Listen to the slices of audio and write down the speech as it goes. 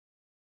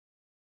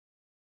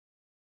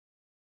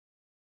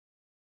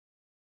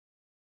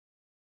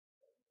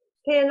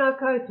Tēnā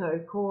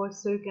koutou, ko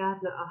Sue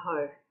Gardiner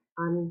aho.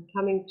 I'm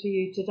coming to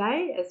you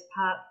today as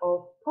part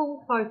of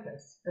Pull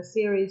Focus, a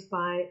series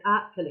by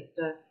Art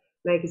Collector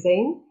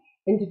magazine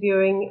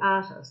interviewing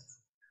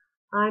artists.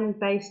 I'm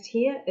based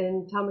here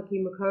in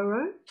Tamaki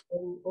Makaurau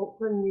in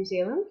Auckland, New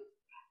Zealand,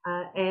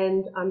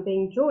 and I'm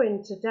being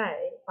joined today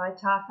by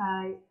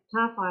Tawhai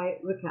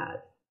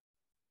Rickard.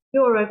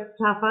 Kia ora,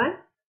 Tawhai.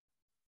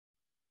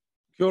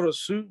 Kia ora,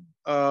 Sue.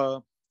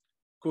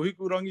 Ko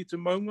hikurangi te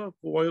maunga,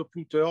 ko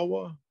waiapu te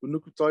awa, ko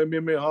nukutai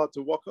meme ha te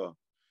waka,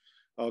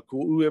 ko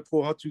ue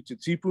pohatu te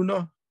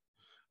tipuna,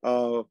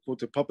 ko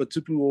te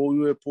papatipu o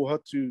ue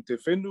pohatu te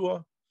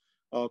whenua,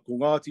 ko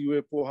Ngāti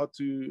ue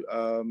pohatu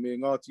me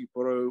Ngāti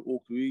porou o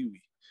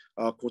kuiwi.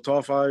 Ko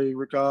Tawhai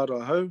Rickard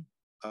ahau,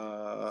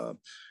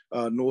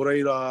 nō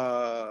reira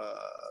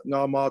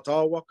ngā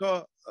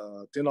mātāwaka,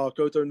 tēnā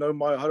koutou nau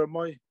mai hara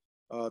mai,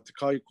 te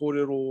kai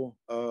kōrero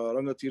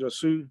rangatira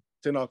Sue,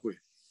 tēnā koe.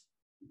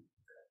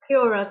 Kia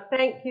ora.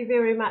 Thank you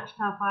very much,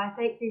 Tawhai.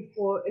 Thank you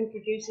for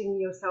introducing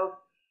yourself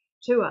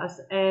to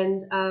us.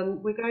 And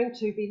we're going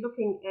to be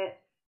looking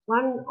at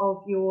one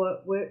of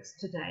your works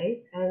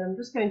today. And I'm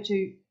just going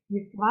to,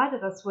 you've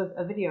provided us with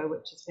a video,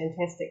 which is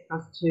fantastic for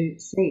us to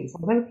see. So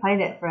I'm going to play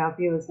that for our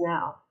viewers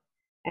now,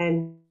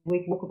 and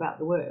we can talk about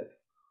the work.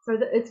 So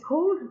it's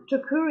called Te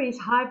Kuri's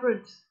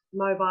Hybrid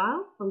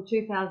Mobile from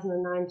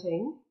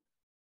 2019,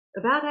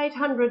 about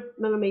 800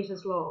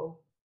 millimeters long,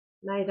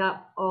 made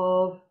up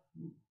of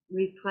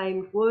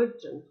reclaimed wood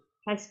and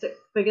plastic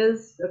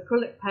figures,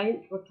 acrylic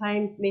paint,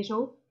 reclaimed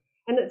metal,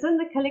 and it's in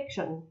the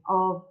collection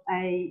of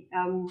a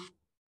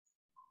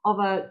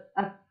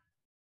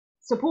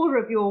supporter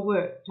of your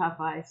work,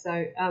 Tawhai.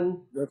 So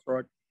that's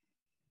right.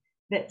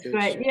 That's yes.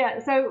 Great. Yeah.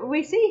 So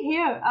we see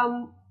here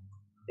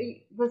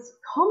this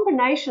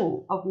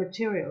combination of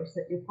materials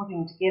that you're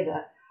putting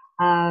together,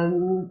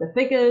 the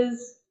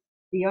figures,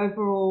 the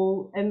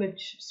overall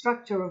image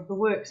structure of the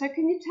work. So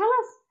can you tell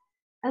us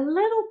a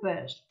little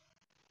bit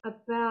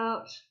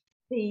about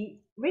the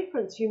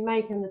reference you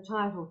make in the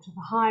title to the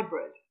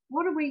hybrid?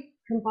 What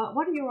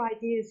are your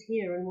ideas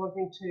here in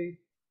wanting to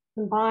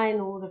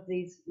combine all of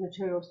these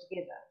materials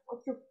together?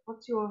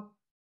 What's your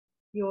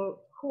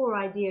core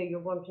idea you're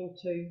wanting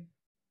to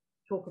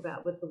talk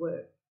about with the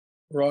work?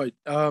 Right.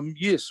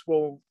 Yes.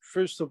 Well,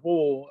 first of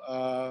all,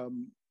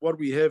 what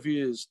we have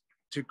here is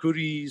Te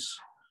Kuri's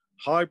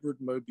hybrid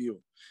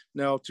mobile.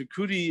 Now, Te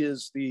Kuri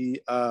is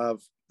the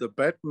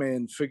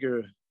Batman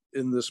figure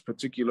in this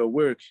particular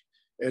work,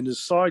 and his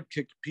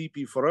sidekick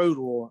Pipi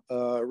Wharauro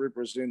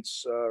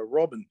represents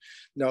Robin.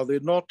 Now, they're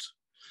not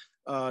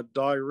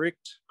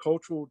direct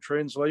cultural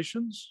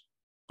translations,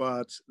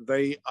 but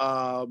they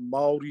are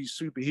Māori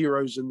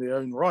superheroes in their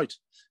own right.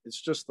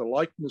 It's just the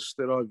likeness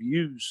that I've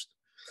used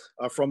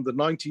from the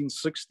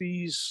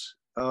 1960s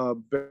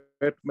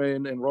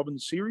Batman and Robin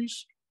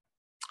series.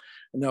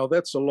 Now,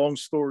 that's a long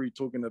story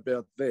talking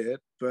about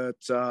that,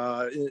 but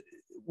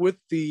with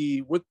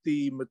the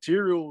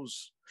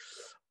materials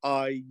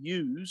I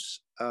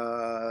use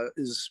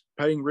is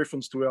paying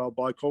reference to our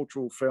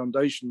bicultural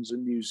foundations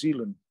in New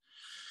Zealand.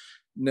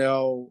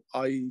 Now,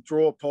 I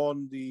draw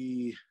upon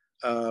the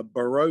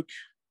Baroque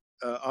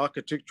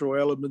architectural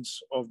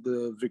elements of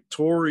the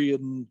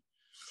Victorian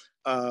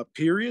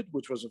period,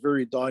 which was a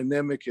very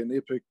dynamic and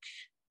epic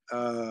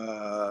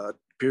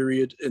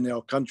period in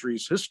our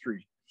country's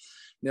history.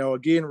 Now,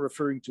 again,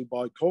 referring to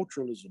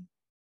biculturalism,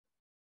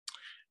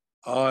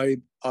 I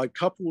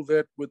couple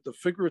that with the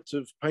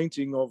figurative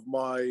painting of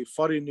my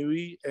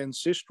wharenui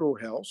ancestral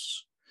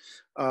house,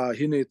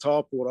 Hine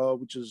Tāpora,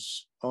 which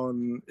is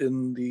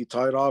in the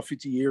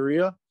Tairāwhiti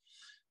area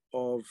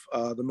of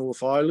the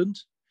North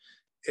Island.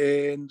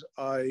 And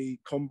I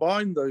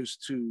combine those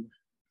two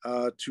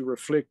to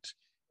reflect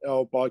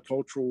our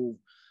bicultural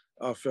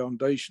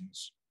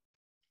foundations.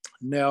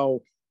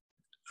 Now,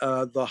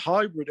 the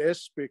hybrid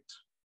aspect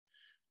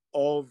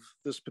of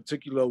this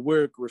particular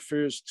work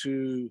refers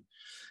to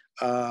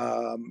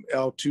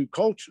our two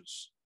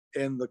cultures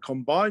and the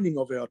combining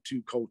of our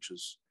two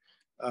cultures.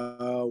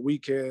 We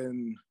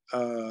can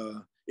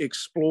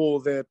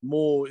explore that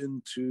more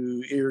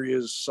into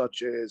areas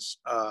such as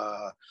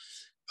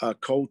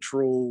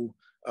cultural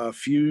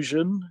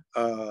fusion,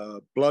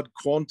 blood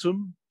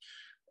quantum,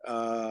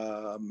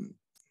 and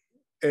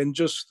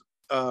just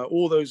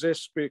all those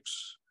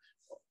aspects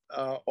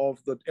of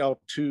our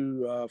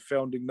two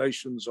founding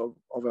nations of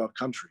our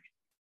country.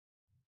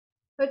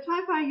 So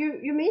Tawhai,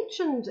 you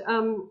mentioned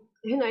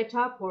Hine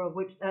Tāpora,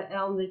 which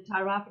on the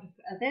Tairāwhiti,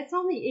 that's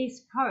on the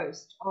east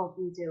coast of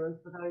New Zealand,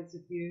 for those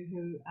of you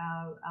who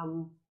are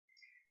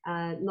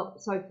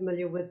not so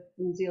familiar with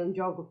New Zealand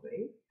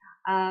geography.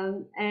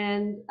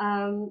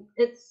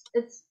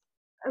 It's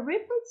a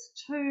reference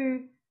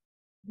to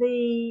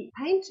the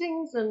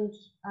paintings and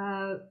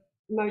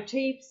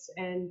motifs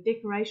and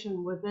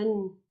decoration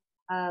within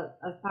a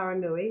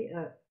wharenui,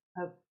 a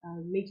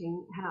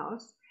meeting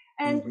house.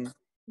 And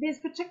there's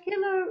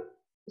particular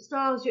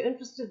styles you're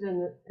interested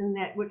in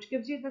that, which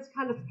gives you this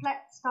kind of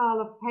flat style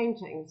of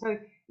painting. So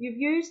you've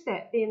used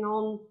that then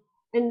on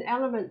in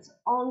elements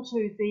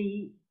onto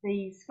the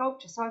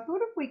sculpture. So I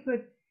thought if we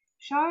could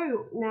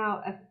show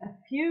now a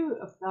few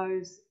of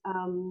those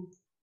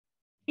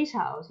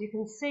details, you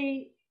can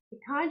see the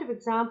kind of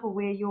example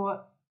where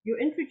you're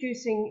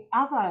introducing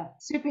other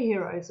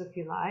superheroes, if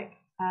you like,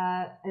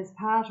 as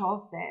part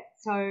of that.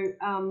 So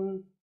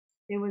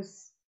there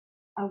was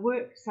a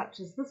work such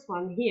as this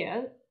one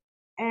here,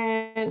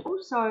 and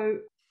also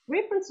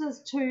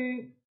references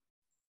to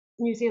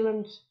New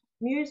Zealand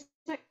music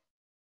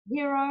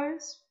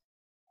heroes.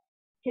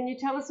 Can you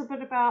tell us a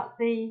bit about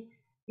the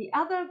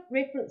other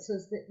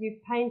references that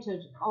you've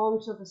painted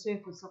onto the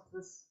surface of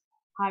this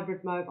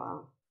hybrid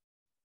mobile?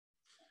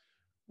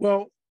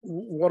 Well,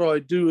 what I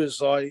do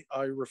is I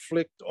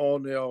reflect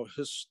on our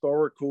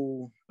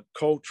historical,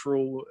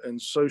 cultural,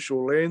 and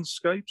social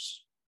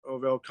landscapes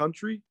of our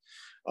country.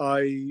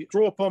 I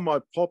draw upon my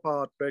pop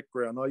art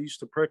background. I used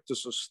to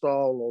practice a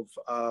style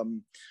of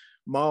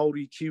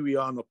Māori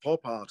Kiwiana pop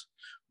art,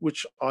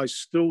 which I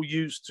still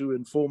use to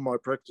inform my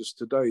practice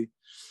today.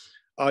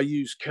 I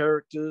use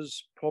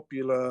characters,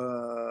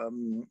 popular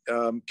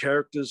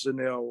characters in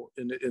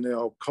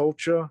our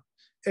culture,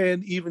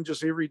 and even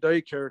just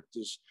everyday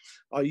characters.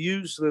 I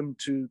use them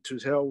to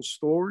tell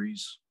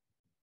stories.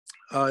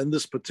 In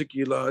this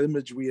particular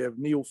image, we have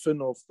Neil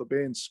Finn of the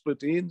band Split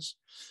Enz,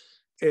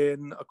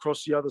 and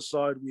across the other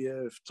side, we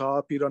have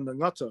Tāpirana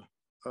Ngata,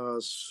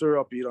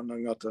 Surapirana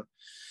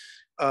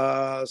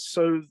Ngata.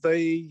 So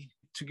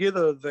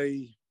together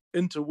they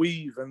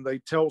interweave and they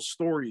tell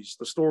stories,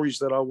 the stories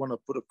that I want to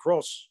put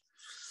across,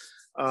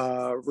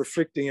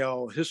 reflecting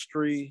our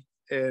history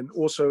and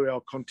also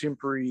our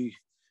contemporary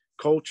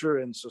culture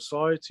and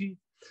society.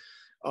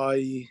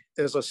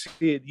 As I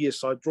said,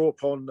 yes, I draw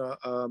upon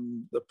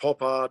the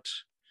pop art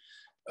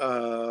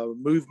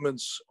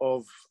movements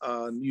of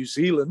New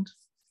Zealand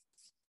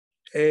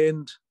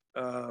and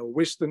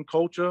Western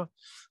culture,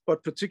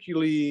 but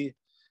particularly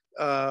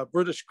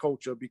British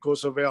culture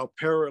because of our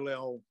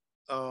parallel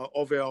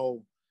of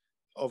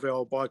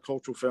our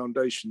bicultural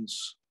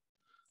foundations.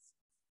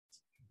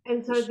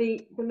 And so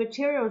the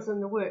materials in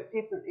the work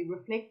definitely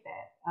reflect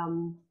that.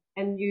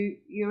 And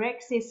you're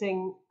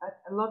accessing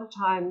a lot of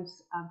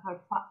times kind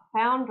of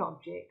found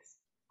objects.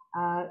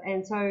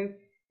 And so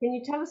can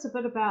you tell us a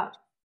bit about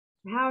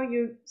how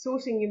you're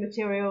sourcing your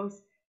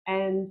materials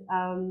and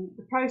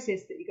the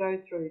process that you go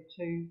through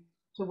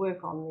to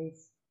work on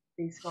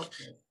these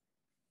sculptures?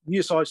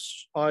 Yes,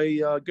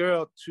 I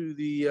go out to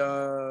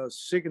the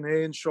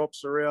second-hand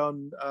shops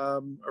around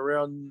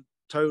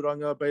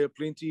Tauranga, Bay of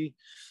Plenty.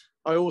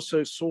 I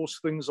also source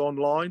things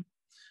online.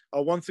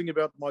 One thing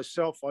about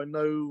myself, I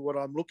know what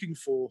I'm looking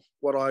for,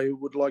 what I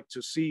would like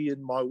to see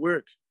in my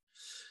work.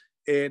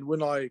 And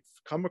when I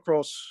come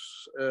across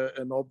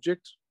an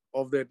object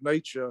of that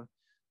nature,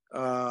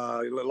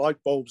 light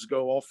bulbs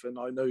go off, and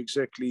I know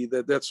exactly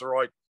that's the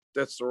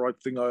right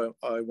thing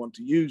I want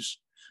to use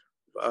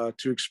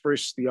to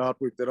express the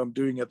artwork that I'm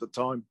doing at the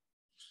time.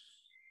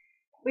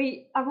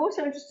 I'm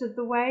also interested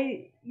the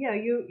way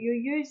you're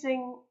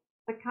using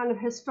the kind of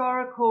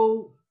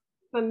historical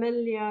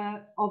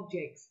familiar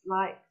objects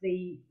like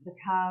the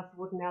carved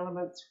wooden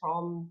elements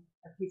from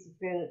a piece of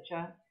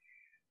furniture,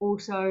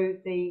 also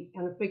the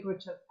kind of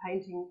figurative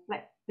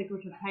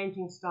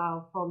painting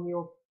style from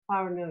your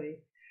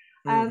wharenui.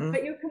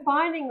 But you're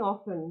combining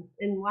often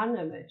in one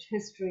image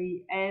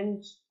history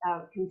and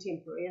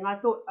contemporary, and I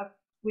thought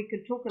we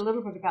could talk a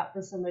little bit about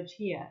this image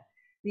here,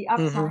 the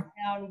upside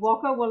down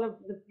waka. Well,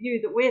 the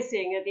view that we're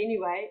seeing it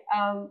anyway,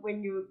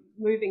 when you're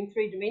moving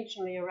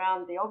three-dimensionally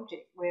around the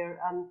object, we're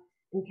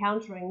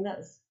encountering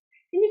this.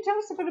 Can you tell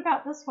us a bit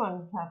about this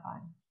one,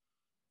 Tawhai?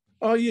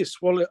 Oh yes,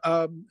 well,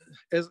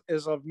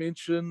 as I've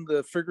mentioned,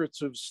 the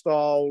figurative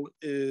style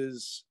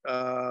is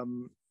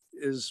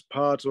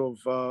part of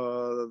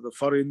the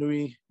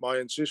wharenui, my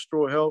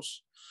ancestral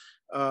house.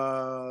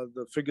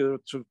 The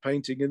figurative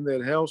painting in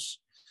that house.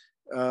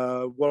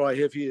 What I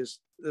have here is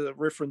a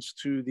reference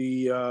to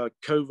the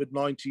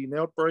COVID-19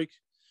 outbreak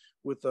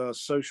with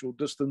social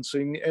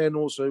distancing and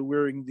also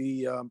wearing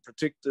the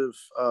protective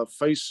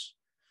face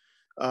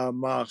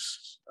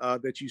masks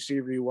that you see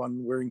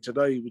everyone wearing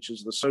today, which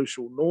is the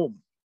social norm.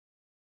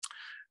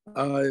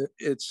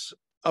 It's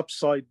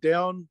upside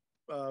down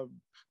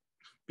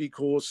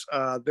because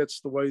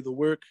that's the way the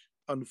work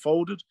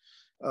unfolded.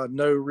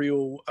 No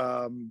real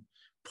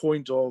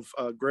point of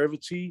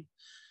gravity.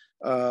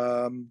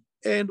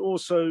 And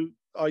also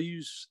I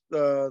use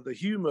the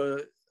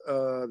humor,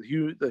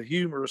 the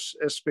humorous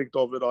aspect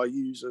of it I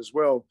use as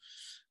well.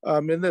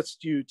 And that's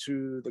due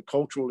to the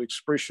cultural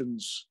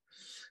expressions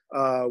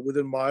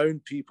within my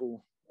own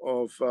people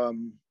of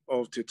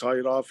Te Tai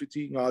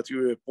Rāwhiti, Ngāti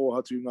Ue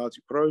Pōhatu, Ngāti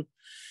Pro.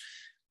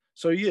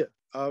 So yeah,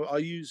 I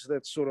use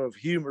that sort of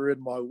humor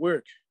in my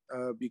work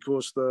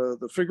because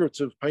the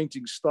figurative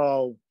painting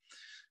style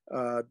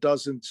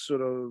doesn't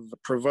sort of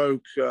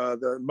provoke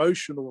the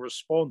emotional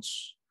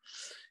response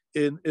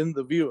in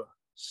the viewer.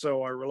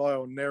 So I rely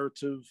on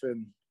narrative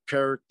and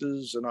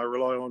characters, and I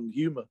rely on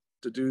humor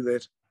to do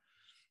that.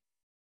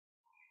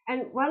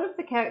 And one of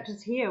the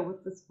characters here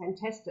with this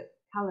fantastic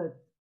coloured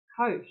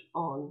coat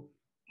on,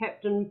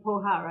 Captain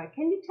Pohara.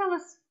 Can you tell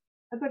us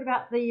a bit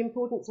about the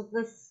importance of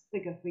this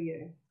figure for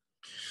you?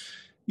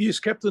 Yes,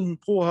 Captain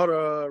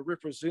Pohara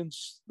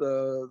represents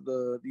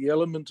the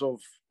element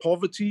of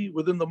poverty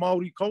within the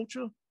Māori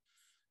culture.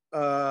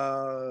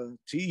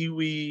 Te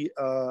iwi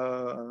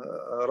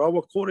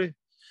rawakore.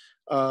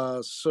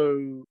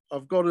 So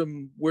I've got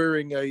him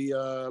wearing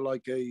a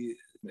like a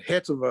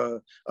hat of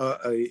a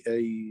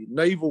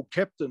naval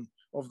captain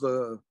of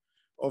the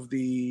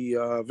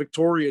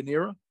Victorian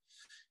era,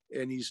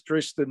 and he's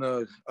dressed in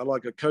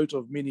like a coat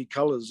of many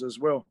colours as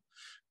well.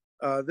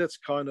 That's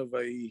kind of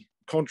a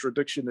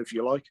contradiction, if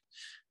you like,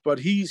 but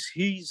he's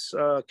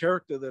a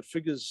character that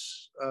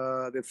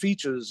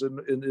features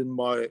in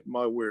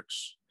my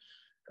works,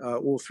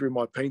 all through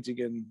my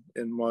painting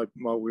and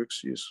my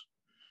works. Yes.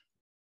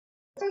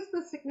 What is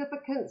the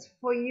significance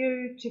for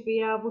you to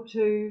be able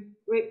to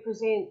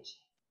represent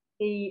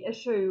the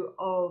issue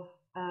of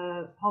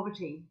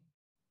poverty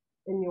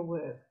in your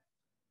work?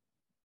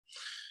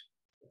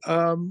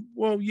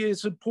 Well, yeah,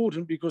 it's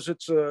important because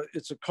it's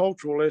a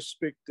cultural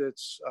aspect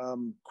that's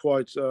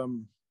quite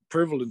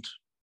prevalent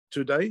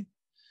today.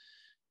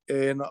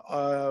 And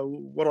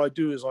what I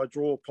do is I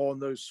draw upon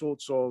those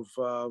sorts of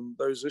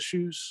those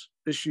issues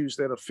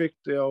that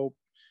affect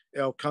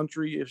our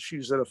country,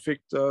 issues that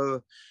affect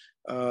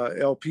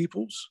our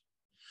peoples.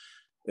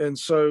 And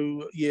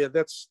so, yeah,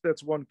 that's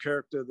one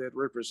character that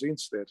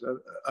represents that.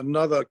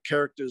 Another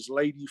character is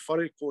Lady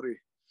Wharekore,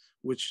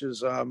 which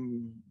is a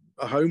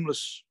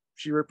homeless.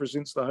 She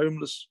represents the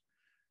homeless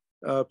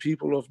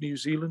people of New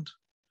Zealand.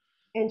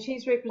 And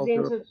she's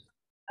represented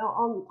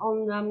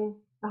on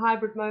the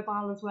hybrid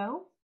mobile as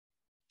well?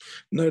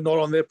 No, not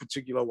on that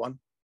particular one.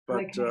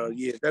 But okay.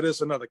 Yeah, that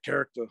is another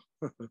character.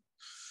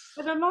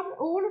 But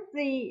all of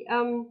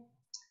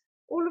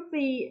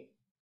the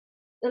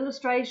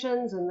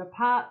illustrations and the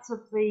parts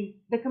of the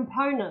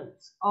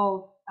components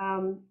of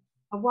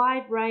a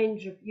wide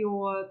range of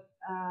your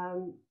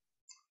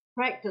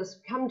practice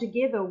come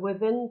together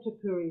within Te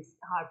Kuri's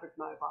hybrid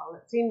mobile.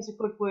 It seems a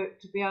good work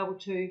to be able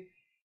to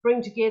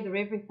bring together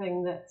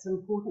everything that's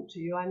important to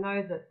you. I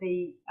know that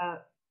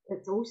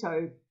it's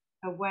also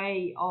a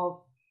way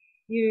of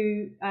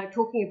you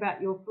talking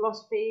about your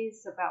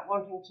philosophies, about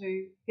wanting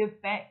to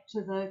give back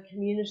to the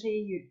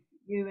community.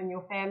 You and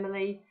your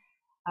family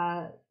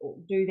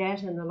do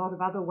that in a lot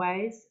of other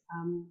ways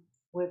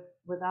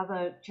with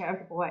other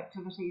charitable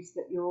activities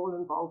that you're all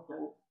involved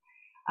in.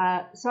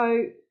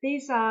 So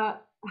these are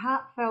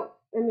heartfelt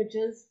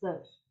images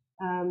that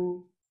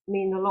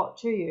mean a lot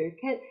to you.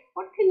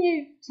 What can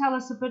you tell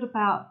us a bit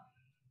about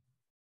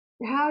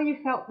how you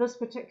felt this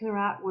particular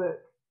artwork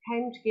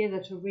came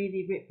together to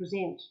really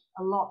represent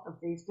a lot of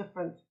these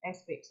different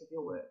aspects of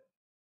your work?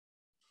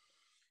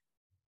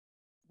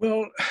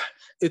 Well,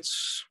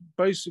 it's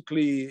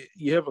basically,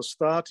 you have a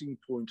starting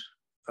point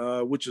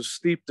which is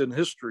steeped in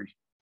history.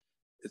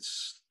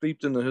 It's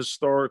steeped in the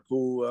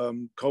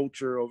historical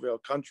culture of our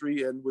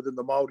country and within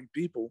the Māori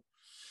people.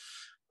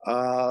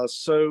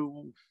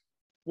 So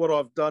what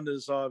I've done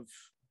is I've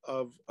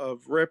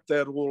wrapped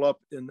that all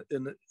up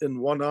in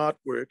one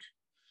artwork.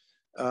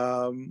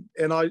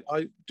 And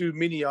I do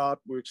many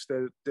artworks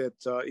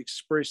that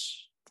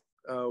express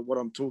what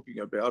I'm talking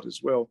about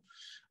as well.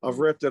 I've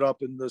wrapped it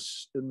up in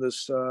this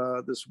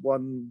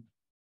one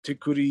Te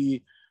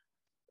Kuri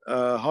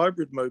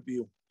hybrid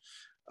mobile.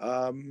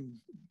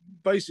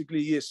 Basically,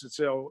 yes, it's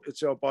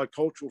our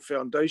bicultural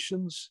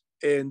foundations,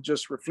 and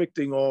just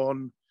reflecting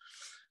on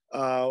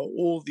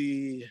all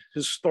the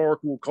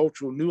historical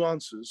cultural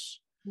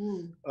nuances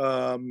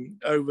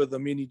over the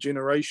many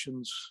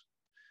generations.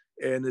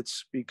 And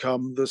it's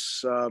become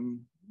this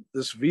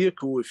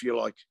vehicle, if you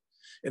like.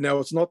 And now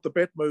it's not the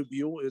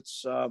Batmobile.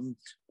 It's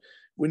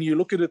when you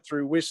look at it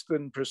through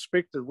Western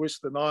perspective,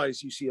 Western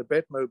eyes, you see a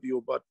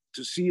Batmobile. But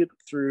to see it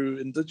through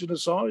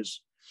Indigenous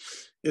eyes,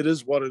 it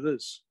is what it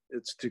is.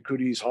 It's Te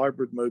Kuri's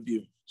hybrid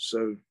mobile.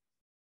 So,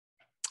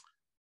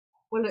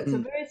 well, it's a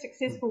very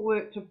successful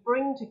work to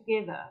bring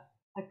together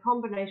a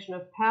combination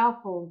of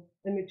powerful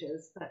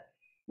images that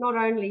not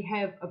only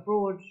have a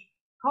broad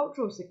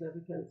cultural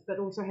significance, but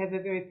also have a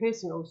very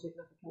personal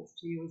significance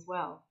to you as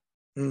well.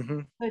 Mm-hmm.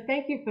 So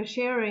thank you for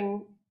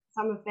sharing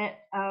some of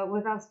that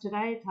with us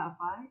today,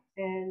 Tawhai.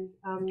 And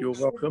you're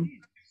welcome.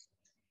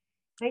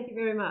 Thank you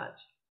very much.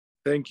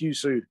 Thank you,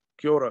 Sue.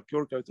 Kia ora. Kia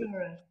ora koutou. Kia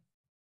ora.